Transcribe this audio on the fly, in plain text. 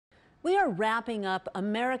We are wrapping up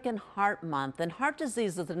American Heart Month, and heart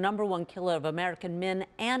disease is the #1 killer of American men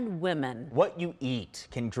and women. What you eat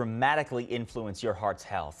can dramatically influence your heart's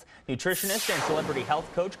health. Nutritionist and celebrity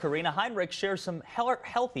health coach Karina Heinrich shares some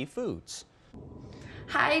healthy foods.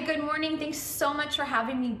 Hi, good morning. Thanks so much for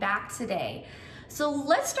having me back today. So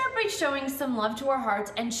let's start by showing some love to our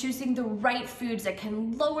hearts and choosing the right foods that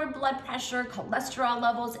can lower blood pressure, cholesterol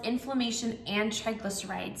levels, inflammation, and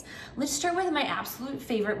triglycerides. Let's start with my absolute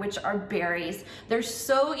favorite, which are berries. They're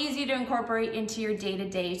so easy to incorporate into your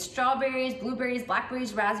day-to-day. Strawberries, blueberries,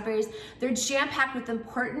 blackberries, raspberries, they're jam-packed with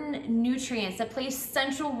important nutrients that play a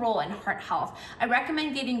central role in heart health. I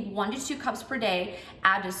recommend getting 1 to 2 cups per day,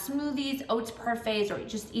 add to smoothies, oats parfaits, or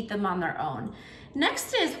just eat them on their own.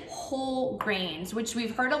 Next is whole grains, which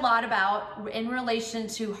we've heard a lot about in relation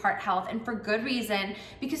to heart health, and for good reason,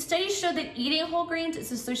 because studies show that eating whole grains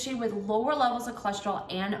is associated with lower levels of cholesterol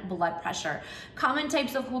and blood pressure. Common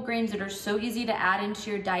types of whole grains that are so easy to add into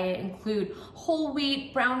your diet include whole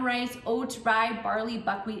wheat, brown rice, oats, rye, barley,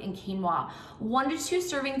 buckwheat, and quinoa. 1 to 2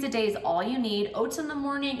 servings a day is all you need. Oats in the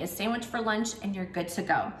morning, a sandwich for lunch, and you're good to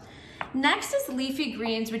go. Next is leafy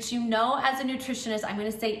greens, which, you know, as a nutritionist, I'm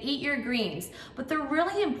going to say eat your greens, but they're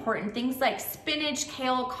really important. Things like spinach,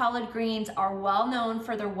 kale, collard greens are well known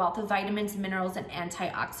for their wealth of vitamins, minerals, and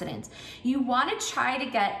antioxidants. You want to try to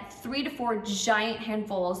get 3 to 4 giant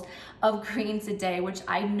handfuls of greens a day, which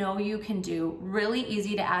I know you can do. Really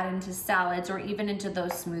easy to add into salads or even into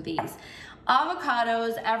those smoothies.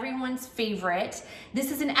 Avocados, everyone's favorite.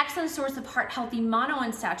 This is an excellent source of heart-healthy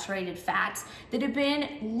monounsaturated fats that have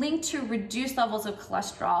been linked to reduced levels of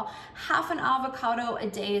cholesterol. Half an avocado a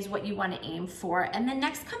day is what you want to aim for. And then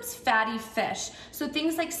next comes fatty fish. So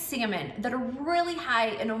things like salmon that are really high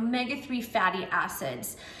in omega-3 fatty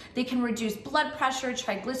acids. They can reduce blood pressure,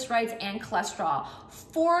 triglycerides, and cholesterol.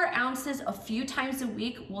 4 ounces a few times a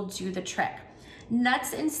week will do the trick.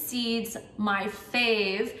 Nuts and seeds, my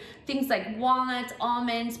fave. Things like walnuts,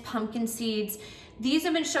 almonds, pumpkin seeds. These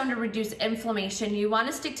have been shown to reduce inflammation. You want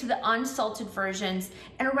to stick to the unsalted versions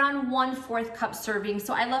and around 1/4 cup serving.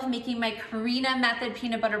 So I love making my Karina Method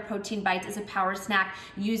peanut butter protein bites as a power snack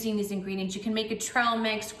using these ingredients. You can make a trail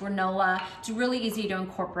mix, granola. It's really easy to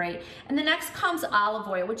incorporate. And the next comes olive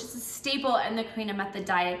oil, which is a staple in the Karina Method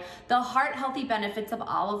diet. The heart healthy benefits of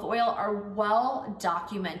olive oil are well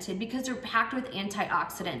documented because they're packed with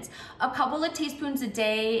antioxidants. A couple of teaspoons a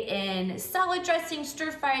day in salad dressing,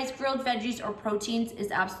 stir fries, grilled veggies, or protein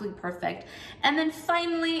is absolutely perfect. And then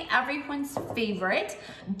finally, everyone's favorite,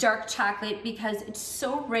 dark chocolate, because it's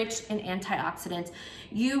so rich in antioxidants.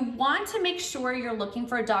 You want to make sure you're looking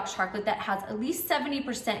for a dark chocolate that has at least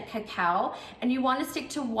 70% cacao, and you want to stick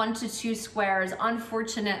to 1 to 2 squares,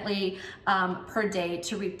 unfortunately, per day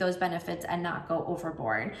to reap those benefits and not go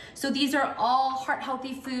overboard. So these are all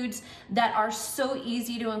heart-healthy foods that are so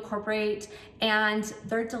easy to incorporate, and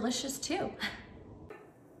they're delicious too.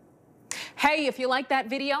 Hey, if you like that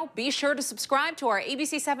video, be sure to subscribe to our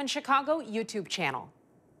ABC7 Chicago YouTube channel.